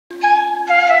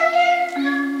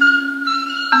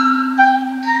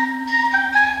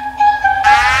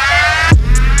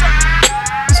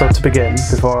To begin,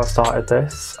 before I started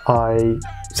this, I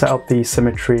set up the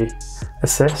symmetry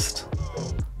assist,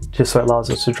 just so it allows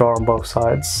us to draw on both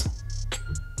sides.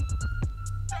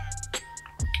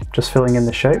 Just filling in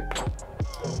the shape.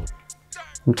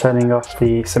 I'm turning off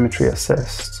the symmetry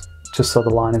assist, just so the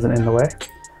line isn't in the way.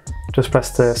 Just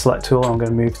press the select tool and I'm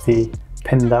going to move the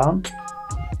pin down.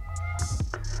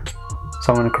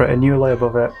 So I'm going to create a new layer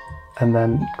above it and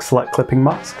then select clipping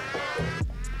mask.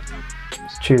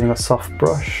 Just choosing a soft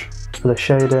brush for the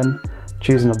shading,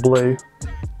 choosing a blue.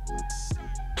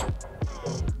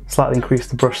 Slightly increase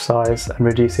the brush size and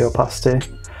reduce the opacity,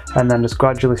 and then just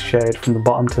gradually shade from the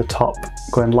bottom to the top,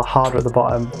 going harder at the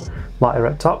bottom, lighter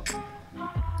at top.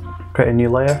 Create a new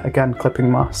layer, again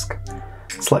clipping mask,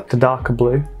 select a darker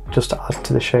blue just to add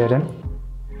to the shading.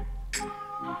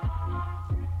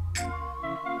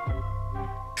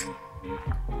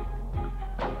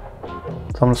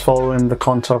 So I'm just following the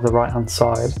contour of the right hand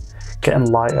side, getting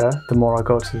lighter the more I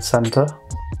go to the centre.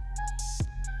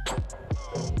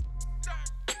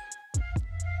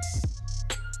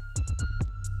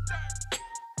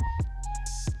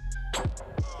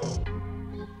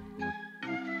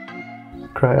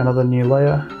 Create another new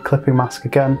layer, clipping mask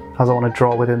again, as I want to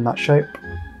draw within that shape.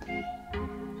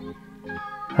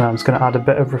 And I'm just going to add a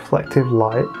bit of reflective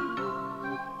light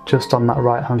just on that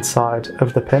right hand side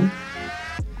of the pin.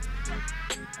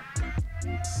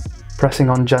 Pressing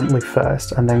on gently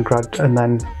first and then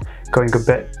going a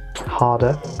bit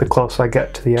harder the closer I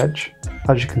get to the edge,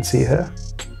 as you can see here.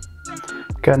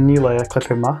 Again, new layer,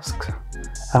 clipping mask.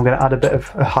 I'm going to add a bit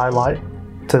of a highlight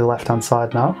to the left hand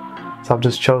side now. So I've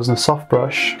just chosen a soft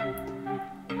brush,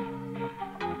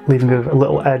 leaving a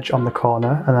little edge on the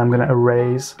corner, and I'm going to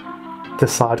erase the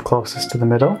side closest to the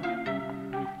middle,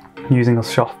 using a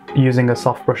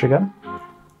soft brush again.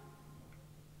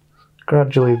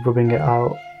 Gradually rubbing it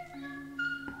out.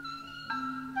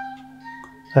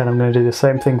 Then I'm going to do the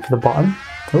same thing for the bottom.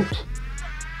 Oops.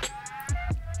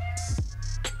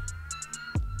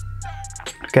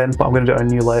 Again, but I'm going to do a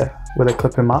new layer with a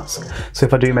clipping mask, so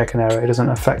if I do make an error it doesn't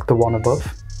affect the one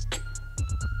above.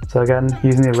 So again,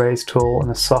 using the erase tool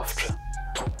and a soft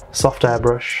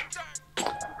airbrush,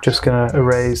 just going to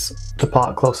erase the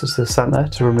part closest to the centre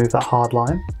to remove that hard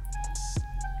line.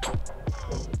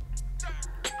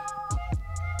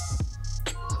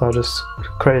 So I'll just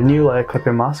create a new layer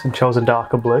clipping mask and chose a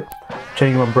darker blue,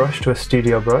 changing my brush to a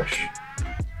studio brush.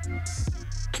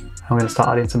 I'm going to start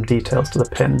adding some details to the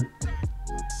pin.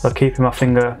 So keeping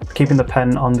the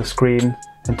pen on the screen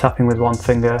and tapping with one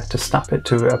finger to snap it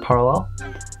to a parallel.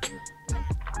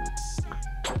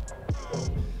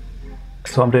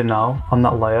 So what I'm doing now, on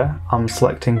that layer, I'm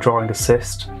selecting drawing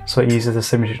assist, so it uses the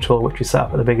symmetry tool which we set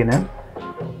up at the beginning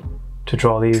to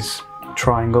draw these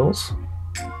triangles.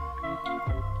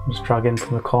 Just drag in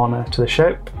from the corner to the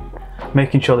shape,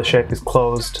 making sure the shape is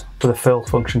closed for the fill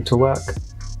function to work.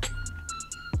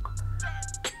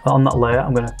 On that layer,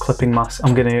 I'm going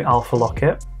to alpha lock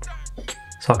it,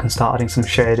 so I can start adding some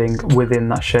shading within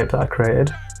that shape that I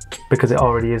created, because it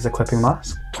already is a clipping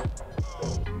mask.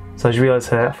 So as you realise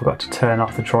here, I forgot to turn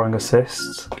off the drawing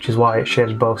assist, which is why it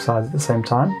shaded both sides at the same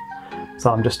time.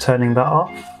 So I'm just turning that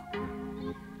off,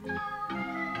 and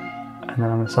then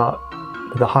I'm going to start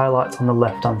with the highlights on the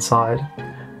left hand side,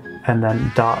 and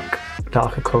then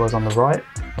darker colours on the right,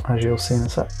 as you'll see in a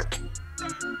sec.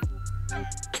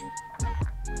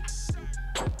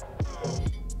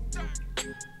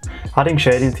 Adding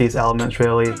shading to these elements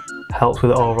really helps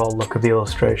with the overall look of the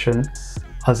illustration,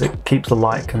 as it keeps the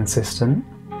light consistent.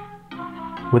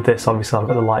 With this, obviously I've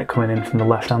got the light coming in from the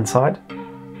left hand side.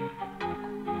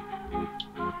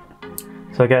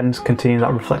 So again, just continue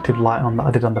that reflective light on that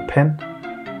I did on the pin,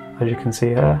 as you can see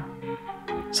here.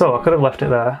 So I could have left it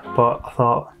there, but I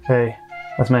thought, hey,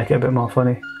 let's make it a bit more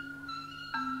funny.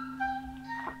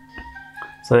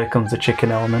 So here comes the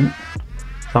chicken element.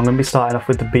 So I'm going to be starting off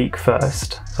with the beak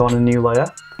first. So on a new layer,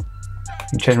 you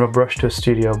can change my brush to a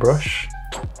studio brush,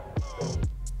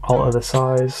 alter the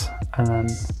size, and then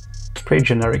pretty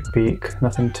generic beak,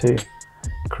 nothing too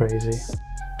crazy.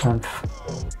 And I'm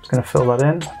just going to fill that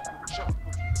in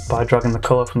by dragging the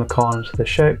colour from the corner to the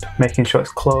shape, making sure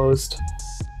it's closed.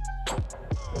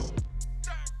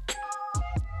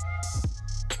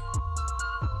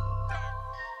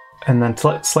 And then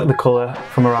to select the colour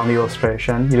from around the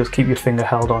illustration, you just keep your finger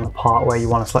held on the part where you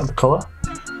want to select the colour.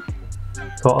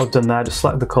 So what I've done there, just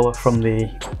select the colour from the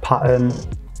pattern,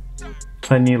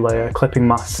 a new layer, clipping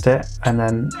masked it, and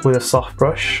then with a soft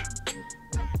brush,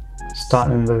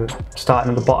 starting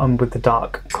at the bottom with the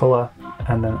dark colour,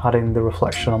 and then adding the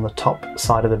reflection on the top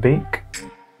side of the beak.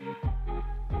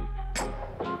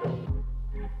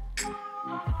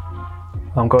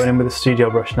 I'm going in with the studio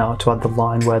brush now to add the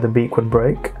line where the beak would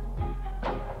break.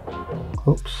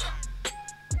 Oops.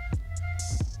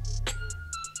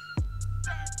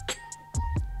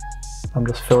 I'm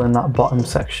just filling that bottom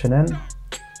section in.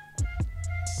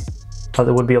 But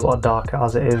it would be a lot darker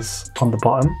as it is on the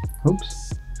bottom.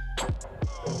 Oops.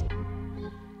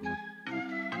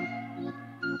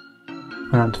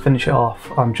 And to finish it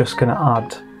off, I'm just going to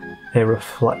add a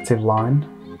reflective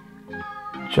line,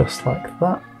 just like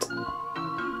that.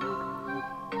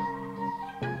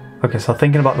 Okay, so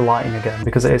thinking about the lighting again,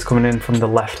 because it is coming in from the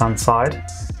left-hand side,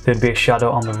 there'd be a shadow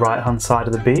on the right-hand side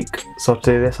of the beak. So to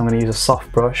do this, I'm going to use a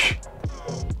soft brush,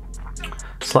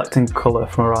 selecting colour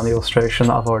from around the illustration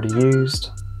that I've already used.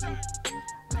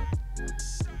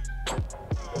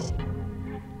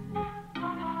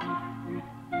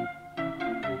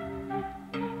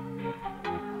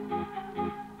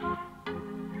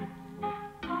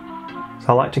 So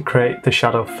I like to create the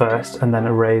shadow first and then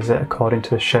erase it according to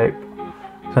the shape.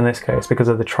 So in this case, because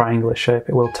of the triangular shape,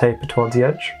 it will taper towards the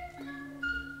edge.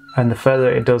 And the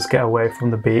further it does get away from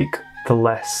the beak, the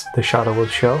less the shadow will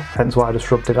show, hence why I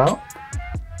just rubbed it out.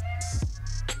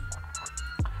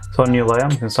 So on a new layer, I'm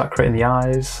going to start creating the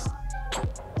eyes.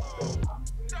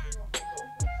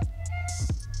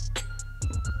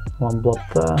 One blob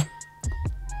there.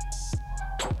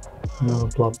 Another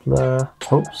blob there.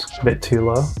 Oops, a bit too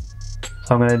low.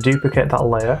 So I'm going to duplicate that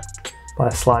layer by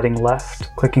sliding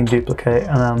left, clicking duplicate,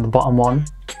 and then the bottom one,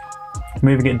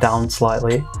 moving it down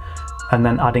slightly, and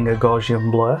then adding a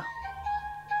Gaussian blur.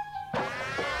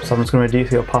 So I'm just going to reduce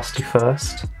the opacity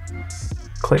first,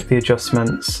 click the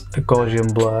adjustments, a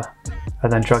Gaussian blur,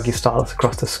 and then drag your stylus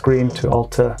across the screen to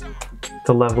alter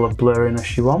the level of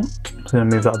blurriness you want. I'm just going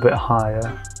to move that a bit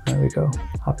higher. There we go,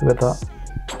 happy with that.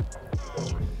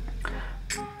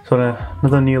 So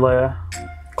another new layer,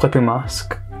 clipping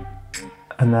mask,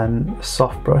 and then a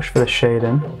soft brush for the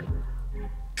shading. I'm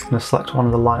going to select one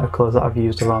of the lighter colours that I've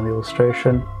used around the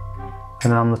illustration,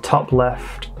 and then on the top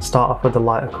left start off with the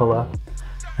lighter colour,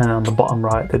 and on the bottom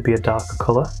right there'd be a darker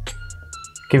colour,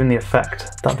 giving the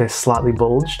effect that they're slightly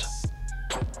bulged.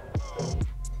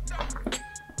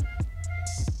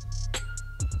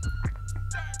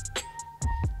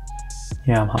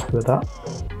 Yeah, I'm happy with that.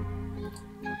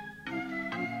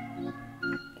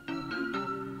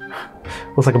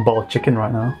 Looks like a ball of chicken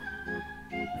right now.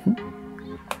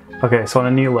 Okay, so on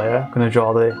a new layer, I'm going to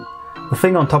draw the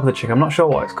thing on top of the chicken. I'm not sure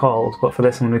what it's called, but for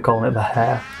this I'm going to be calling it the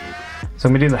hair. So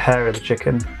I'm going to do the hair of the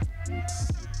chicken.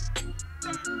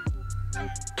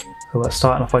 So let's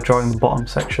start off by drawing the bottom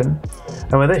section.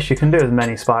 And with this you can do as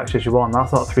many spikes as you want. I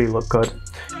thought 3 looked good.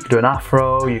 You can do an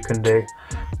afro, you can do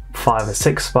 5 or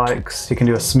 6 spikes, you can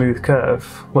do a smooth curve,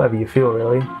 whatever you feel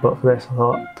really. But for this I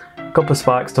thought a couple of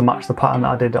spikes to match the pattern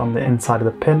that I did on the inside of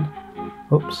the pin.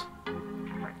 Oops.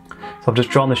 So I've just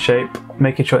drawn the shape,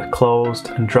 making sure it's closed,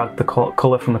 and dragged the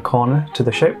colour from the corner to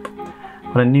the shape.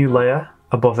 On a new layer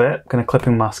above it, I'm going to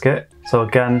clipping mask it. So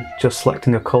again, just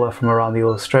selecting the colour from around the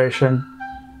illustration.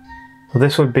 So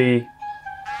this would be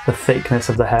the thickness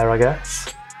of the hair, I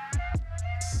guess.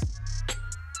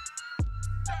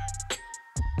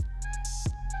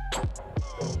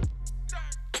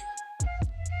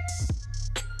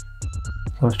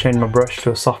 So let's change my brush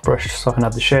to a soft brush so I can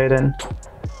add the shading.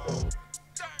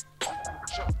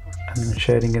 And then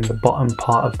shading in the bottom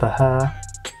part of the hair.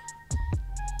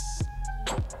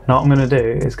 Now what I'm going to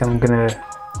do is I'm going to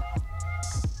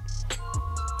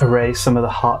erase some of the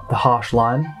harsh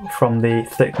line from the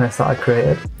thickness that I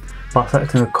created by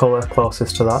selecting the colour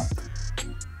closest to that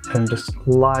and just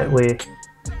lightly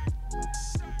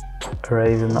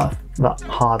erasing that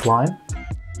hard line.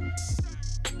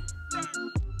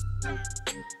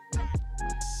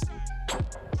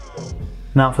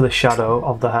 Now for the shadow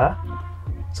of the hair.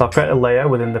 So I've created a layer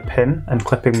within the pin and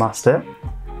clipping masked it,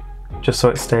 just so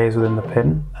it stays within the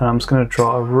pin, and I'm just going to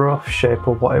draw a rough shape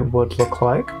of what it would look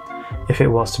like if it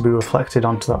was to be reflected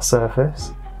onto that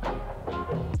surface.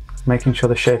 Making sure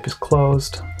the shape is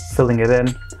closed, filling it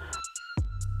in.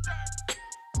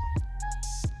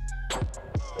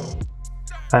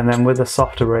 And then with a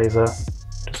soft eraser,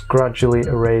 just gradually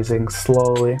erasing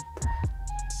slowly,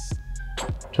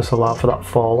 just allow for that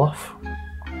fall off.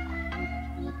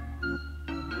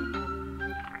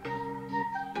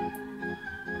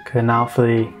 Okay, now for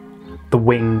the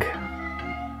wing.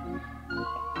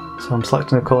 So I'm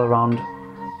selecting the colour around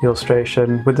the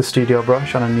illustration with the studio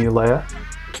brush on a new layer.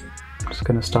 I'm just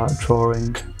going to start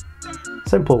drawing a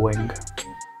simple wing.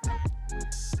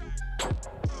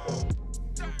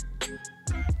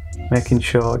 Making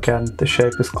sure again the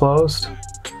shape is closed.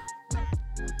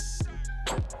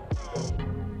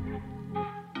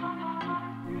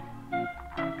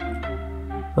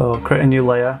 So create a new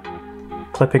layer,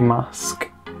 clipping mask.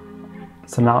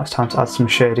 So now it's time to add some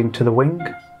shading to the wing.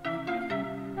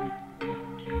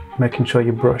 Making sure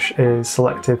your brush is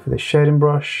selected for this shading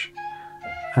brush.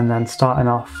 And then starting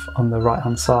off on the right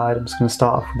hand side, I'm just going to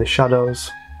start off with the shadows.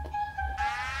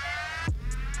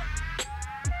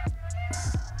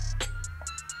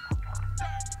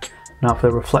 Now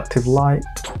for the reflective light,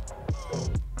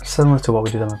 similar to what we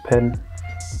did on the pin.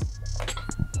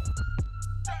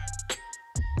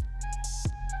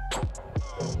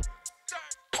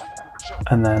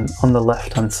 And then on the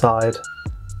left hand side,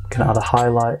 we can add a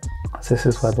highlight, as this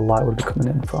is where the light would be coming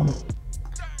in from.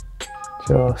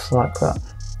 Just like that.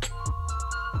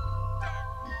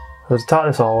 So to start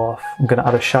this all off, I'm going to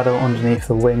add a shadow underneath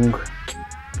the wing.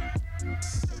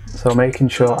 So making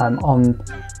sure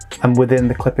I'm within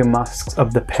the clipping masks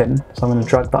of the pin. So I'm going to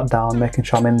drag that down, making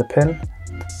sure I'm in the pin.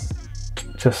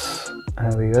 Just,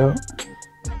 there we go.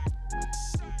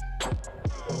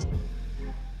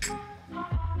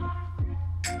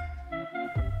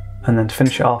 And then to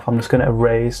finish it off, I'm just going to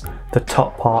erase the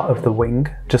top part of the wing,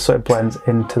 just so it blends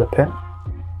into the pin.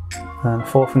 And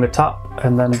 4-finger tap,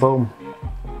 and then boom.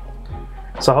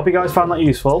 So I hope you guys found that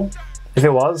useful. If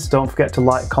it was, don't forget to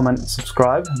like, comment,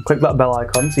 subscribe, and click that bell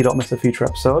icon so you don't miss a future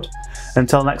episode. And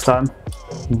until next time,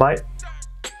 bye.